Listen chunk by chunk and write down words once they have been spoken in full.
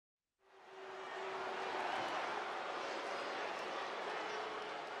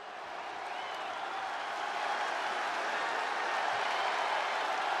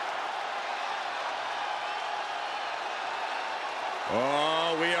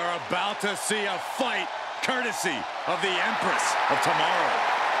about to see a fight courtesy of the Empress of Tomorrow.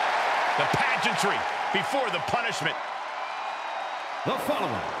 The pageantry before the punishment. The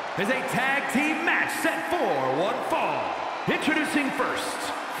following is a tag team match set for one fall. Introducing first,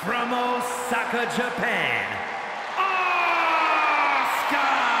 from Osaka, Japan, Asuka!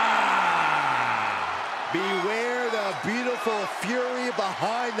 Beware the beautiful fury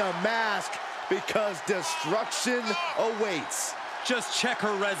behind the mask, because destruction awaits. Just check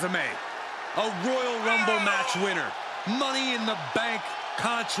her resume. A Royal Rumble match winner, Money in the Bank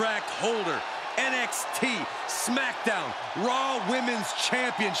contract holder, NXT, SmackDown, Raw Women's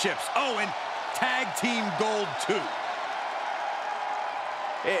Championships. Oh, and Tag Team Gold too.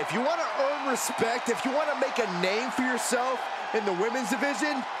 Hey, if you want to earn respect, if you want to make a name for yourself in the women's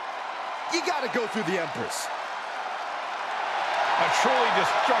division, you got to go through the Empress. A truly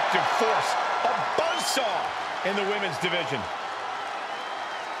destructive force, a buzzsaw in the women's division.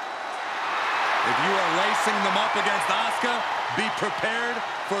 If you are lacing them up against Asuka, be prepared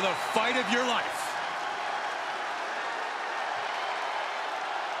for the fight of your life.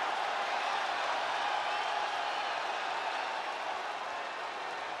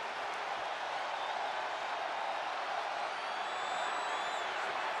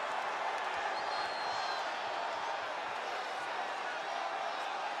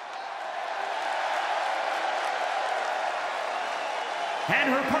 And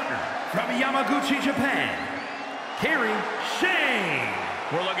her partner from Yamaguchi, Japan, Kairi Sane.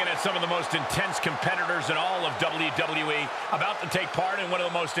 We're looking at some of the most intense competitors in all of WWE about to take part in one of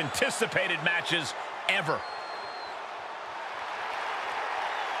the most anticipated matches ever.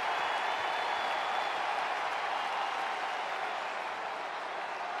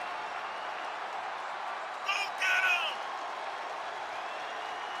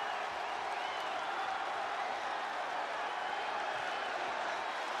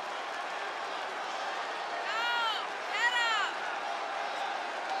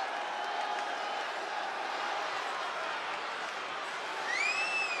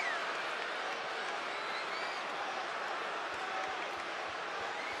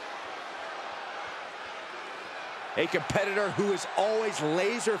 A competitor who is always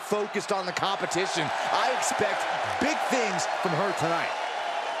laser focused on the competition. I expect big things from her tonight.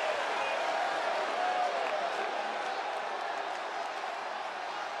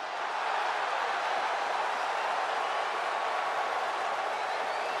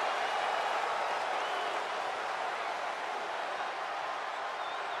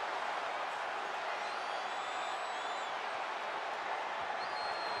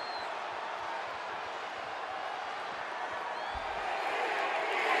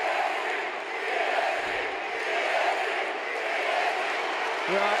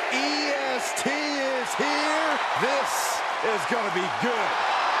 The EST is here. This is going to be good.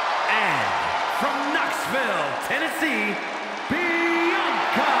 And from Knoxville, Tennessee,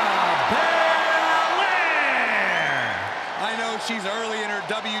 Bianca Belair. I know she's early in her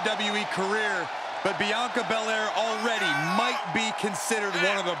WWE career, but Bianca Belair already might be considered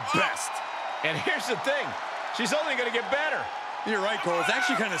one of the best. And here's the thing, she's only going to get better. You're right, Cole. It's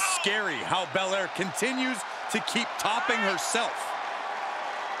actually kind of scary how Belair continues to keep topping herself.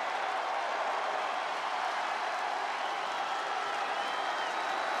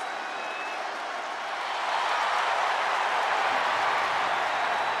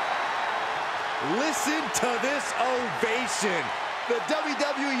 Listen to this ovation. The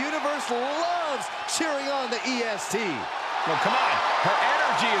WWE Universe loves cheering on the EST. Well, come on. Her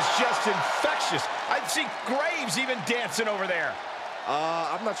energy is just infectious. I'd see Graves even dancing over there.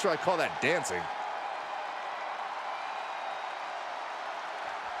 I'm not sure I call that dancing.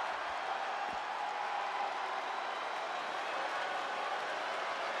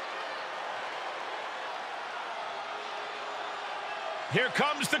 Here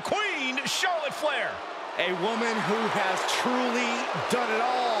comes the Queen, Charlotte Flair. A woman who has truly done it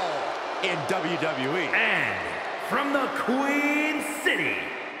all in WWE. And from the Queen City,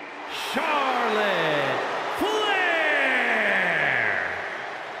 Charlotte Flair.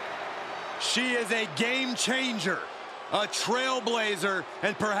 She is a game changer, a trailblazer,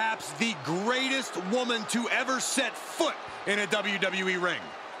 and perhaps the greatest woman to ever set foot in a WWE ring.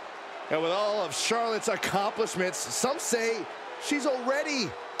 And with all of Charlotte's accomplishments, some say she's already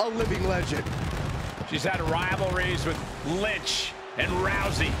a living legend. She's had rivalries with Lynch and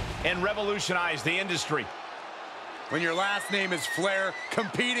Rousey and revolutionized the industry. When your last name is Flair,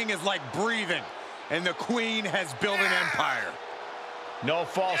 competing is like breathing, and the Queen has built an empire. No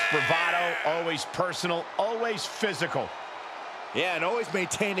false bravado, always personal, always physical. Yeah, and always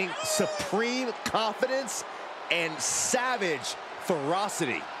maintaining supreme confidence and savage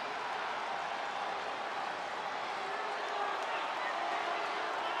ferocity.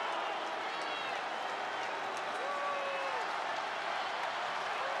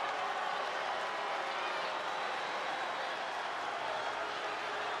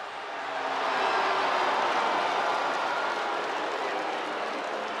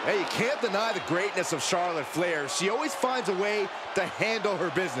 Hey, you can't deny the greatness of Charlotte Flair. She always finds a way to handle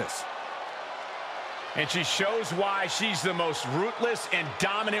her business. And she shows why she's the most ruthless and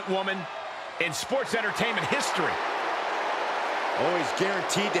dominant woman in sports entertainment history. Always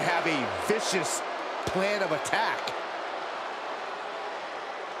guaranteed to have a vicious plan of attack.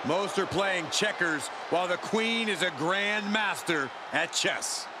 Most are playing checkers, while the Queen is a grand master at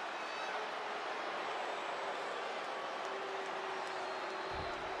chess.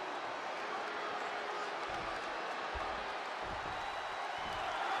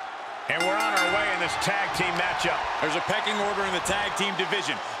 And we're on our way in this tag team matchup. There's a pecking order in the tag team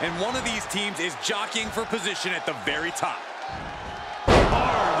division, and one of these teams is jockeying for position at the very top.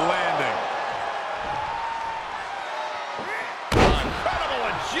 Hard landing. Incredible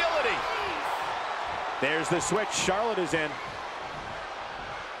agility. There's the switch. Charlotte is in.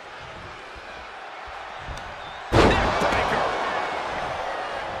 Neckbreaker.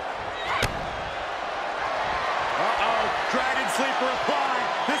 Dragon sleeper applied.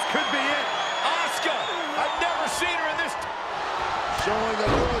 This could be it. Asuka. I've never seen her in this. Showing the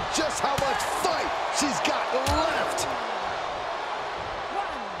world just how much fight she's got left. 1,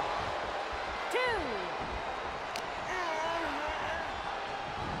 2.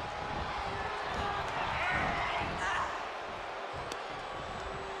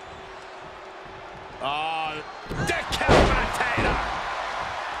 Decapitator.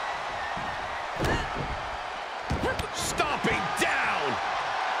 Stomping down.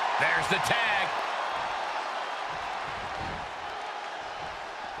 There's the tag.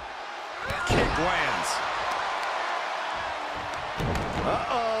 Kick lands.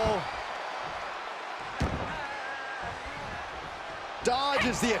 Uh-oh.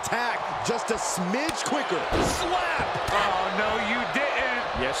 Dodges the attack just a smidge quicker. Slap. Oh, no, you didn't.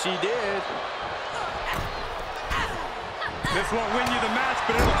 Yes, she did. This won't win you the match,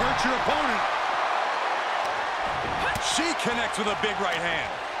 but it'll hurt your opponent. She connects with a big right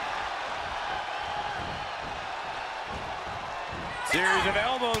hand. Series of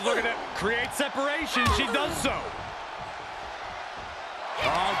elbows looking to create separation. She does so.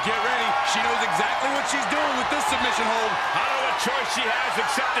 Oh, get ready. She knows exactly what she's doing with this submission hold. I don't know what choice she has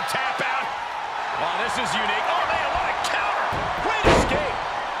except to tap out. Oh, this is unique. Oh, man, what a counter. Great escape.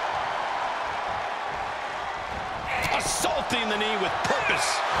 Assaulting the knee with purpose.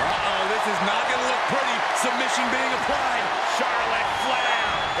 Uh-oh, this is not going to look pretty. Submission being applied. Charlotte Flair.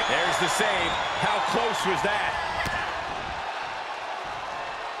 There's the save. How close was that?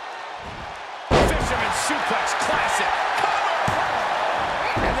 Fisherman suplex, classic. Cover.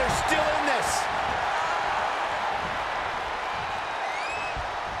 And they're still in this.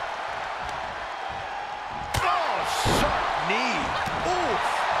 Oh, sharp knee. Oof.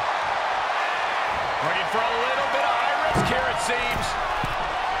 Looking for a little bit of high risk here, it seems.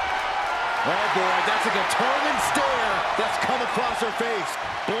 Oh, boy, that's a determined stare that's come across her face.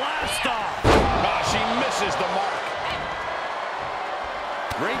 Blast off. Oh, she misses the mark.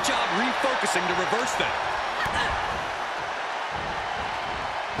 Great job refocusing to reverse that.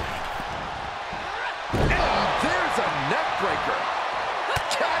 And there's a neck breaker.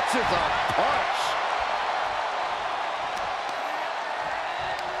 Catches a punch.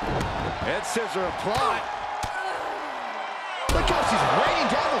 Head scissor applied. Look how she's raining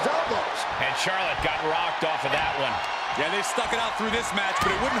down those elbows. And Charlotte got rocked off of that one. Yeah, they've stuck it out through this match,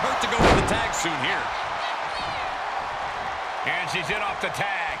 but it wouldn't hurt to go with the tag soon here. And she's in off the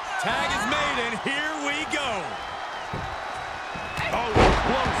tag. Tag is made, and here we go. Oh,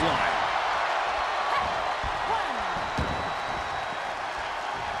 clothesline.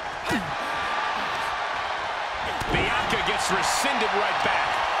 1. Bianca gets rescinded right back.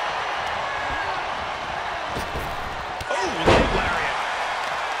 Oh, leg lariat.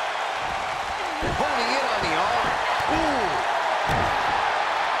 Holding in on the arm. Ooh.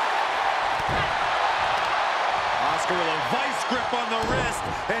 Asuka with a vice grip on the wrist,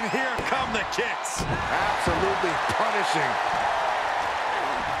 and here come the kicks. Absolutely punishing.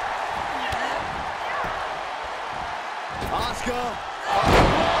 Asuka.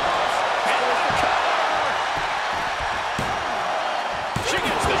 She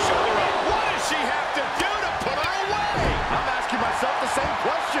gets the shoulder up. What does she have to do to put her away? I'm asking myself the same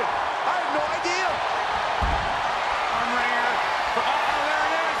question. I have no idea. Armringer. Uh-oh, there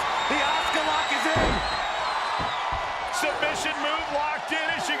it is. The Asuka lock is in. Submission move locked in.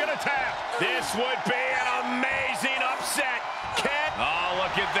 Is she going to tap? This would be an amazing upset. Oh,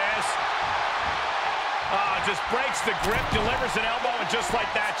 look at this. Oh, just breaks the grip, delivers an elbow, and just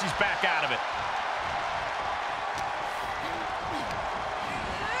like that, she's back out of it.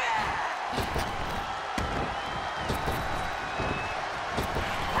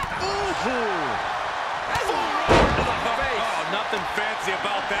 Nothing fancy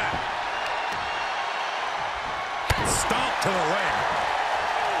about that. Stomp to the leg.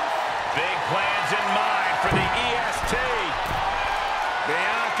 Big plans in mind for the EST.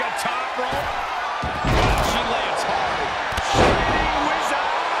 Bianca top rope. She lands hard. Shining Wizard.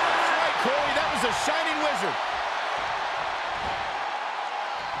 That's right, Corey. That was a Shining Wizard.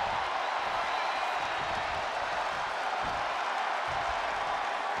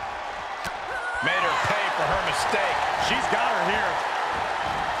 Made her pay for her mistake. She's got her here.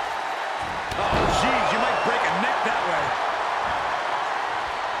 Oh, geez, you might break a neck that way.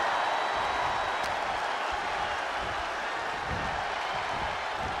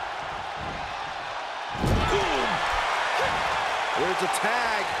 Boom. There's a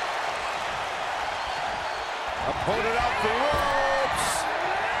tag. Opponent off the ropes.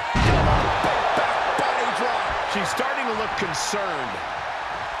 Back body drop. She's starting to look concerned.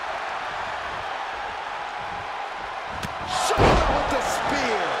 With the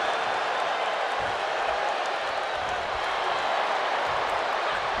spear.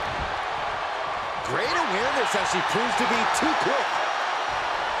 Great awareness as she proves to be too quick.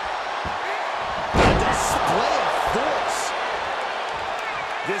 A display of force.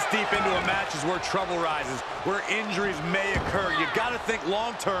 This deep into a match is where trouble rises, where injuries may occur. You've got to think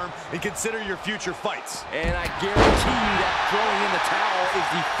long-term and consider your future fights. And I guarantee you that throwing in the towel is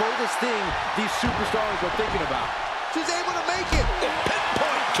the furthest thing these superstars are thinking about. She's able to make it.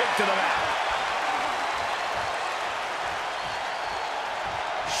 Pinpoint kick to the mat.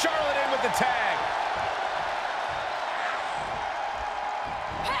 Charlotte in with the tag.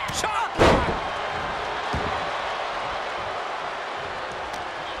 Chop block.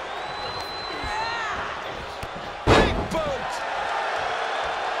 Big boot.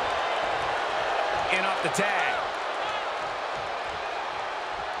 In off the tag.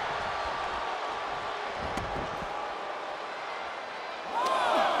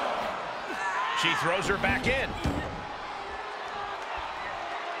 She throws her back in.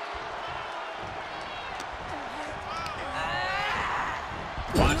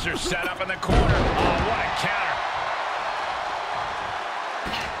 Wants her set up in the corner. Oh, what a counter.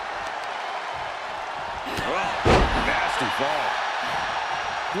 Oh, nasty fall.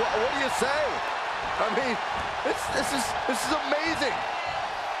 What do you say? I mean, this is amazing.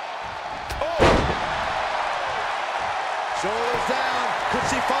 Oh! Shoulders down. Could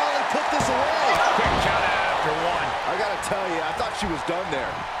she finally put this away? Quick count out after one. I gotta tell you, I thought she was done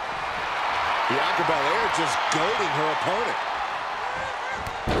there. Bianca Belair just goading her opponent.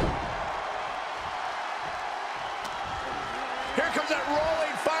 Here comes that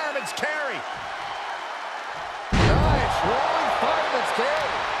rolling fireman's carry. Nice, rolling fireman's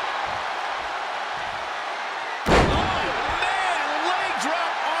carry. Oh, man, leg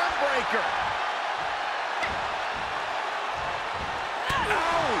drop arm breaker.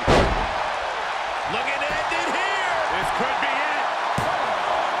 Looking to end it here. This could be it.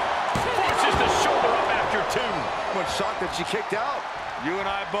 Forces the shoulder up after two. I'm shocked that she kicked out. You and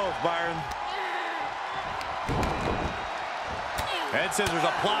I both, Byron. Head scissors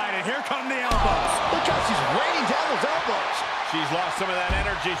applied, and here come the elbows. Look how she's raining down those elbows. She's lost some of that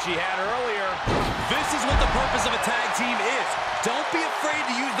energy she had earlier. This is what the purpose of a tag team is. Don't be afraid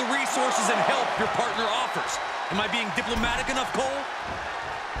to use the resources and help your partner offers. Am I being diplomatic enough, Cole?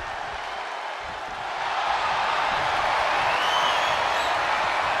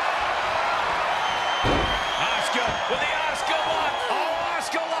 Asuka with the Asuka lock. Oh,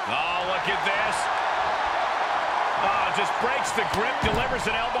 Asuka lock. Oh, look at this. Oh, just breaks the grip, delivers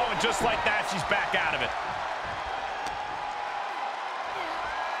an elbow, and just like that, she's back out of it.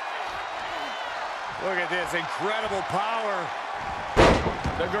 Look at this incredible power.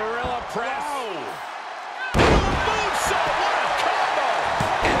 The gorilla press. Moonsault, what a combo.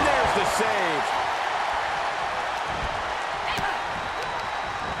 And there's the save.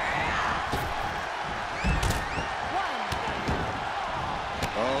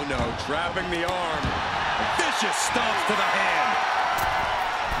 Oh no, trapping the arm. Vicious stomps to the hand.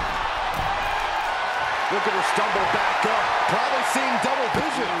 Look at her stumble back up. Probably seeing double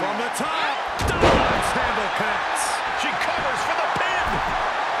vision. From the top. Dominance handle connects. She covers for the pin.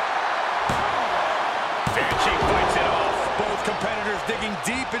 And she fights it off. Both competitors digging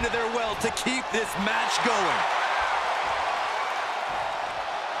deep into their well to keep this match going.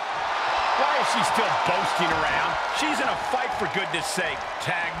 Why is she still boasting around? She's in a fight, for goodness sake.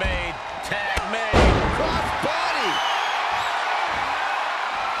 Tag made. Tag made. Cross body.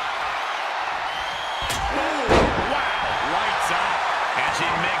 Wow. Lights out. And she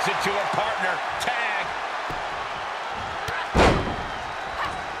makes it to her partner. Tag.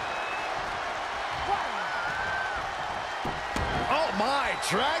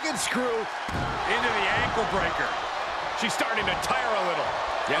 dragon screw. Into the ankle breaker. She's starting to tire a little.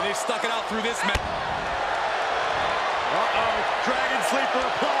 Yeah, they've stuck it out through this match. Uh-oh, dragon sleeper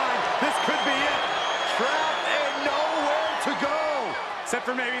applied. This could be it. Trapped and nowhere to go. Except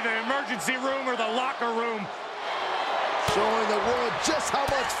for maybe the emergency room or the locker room. Showing the world just how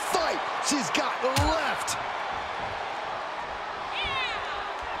much fight she's got left.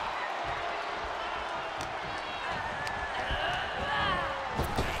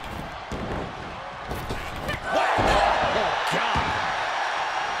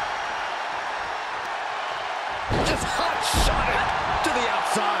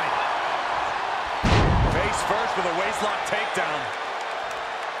 First with a waistlock takedown.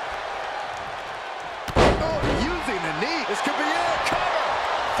 Oh, using the knee. This could be it. Cover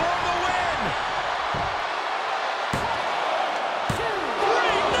for the win. 3.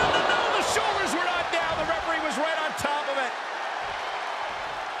 No. The shoulders were not down. The referee was right on top of it.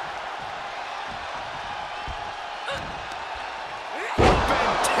 Up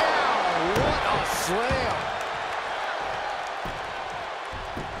and down. What a slam.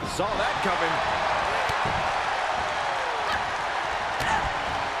 Saw that coming.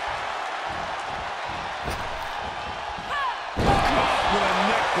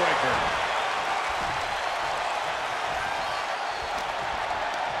 Breaker.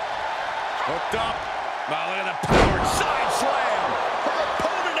 Hooked up. Wow, look at the powered side slam. Her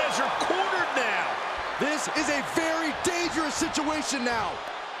opponent has her cornered now. This is a very dangerous situation now.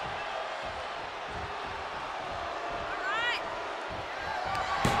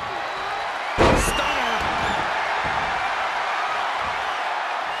 Stunner.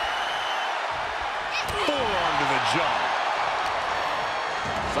 Forearm to the jaw.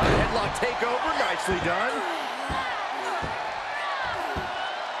 Side headlock takeover, nicely done.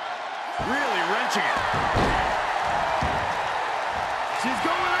 Really wrenching it. She's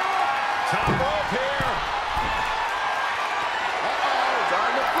going up. Top rope here. Uh-oh,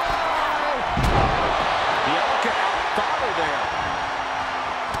 time to fall. Bianca outthought her there.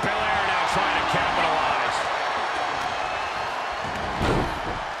 Belair now trying to capitalize.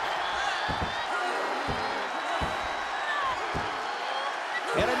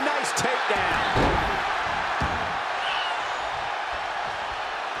 And a nice takedown.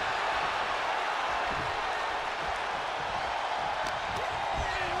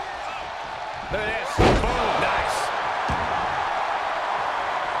 Look at this. Boom. Nice.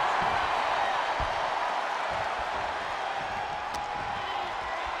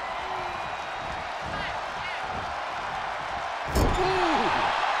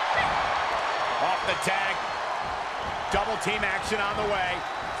 Off the tag. Double team action on the way.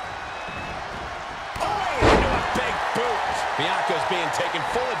 Oh, into a big boot. Bianca's being taken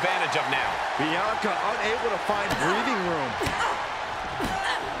full advantage of now. Bianca unable to find breathing room.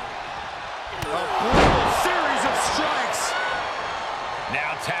 A brutal series of strikes.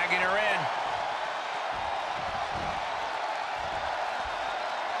 Now tagging her in.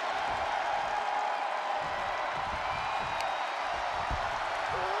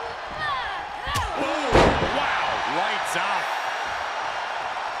 Lights out.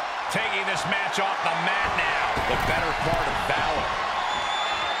 Taking this match off the mat now. The better part of valor.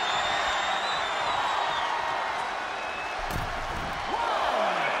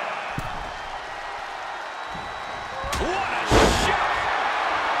 What a shot!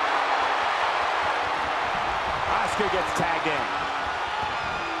 Asuka gets tagged in.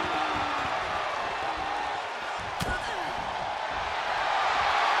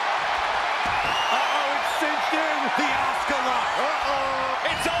 Uh-oh, it's cinched in. The Asuka lock. Uh-oh.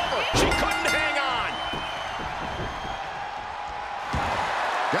 It's over. She couldn't hang on.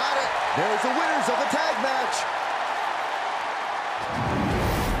 Got it. There's the winners of the tag match.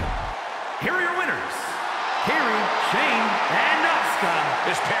 Here are your winners, Kairi, Sane, and Asuka.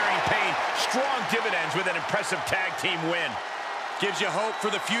 This pairing paid strong dividends with an impressive tag team win. Gives you hope for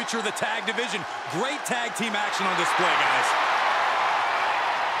the future of the tag division. Great tag team action on display, guys.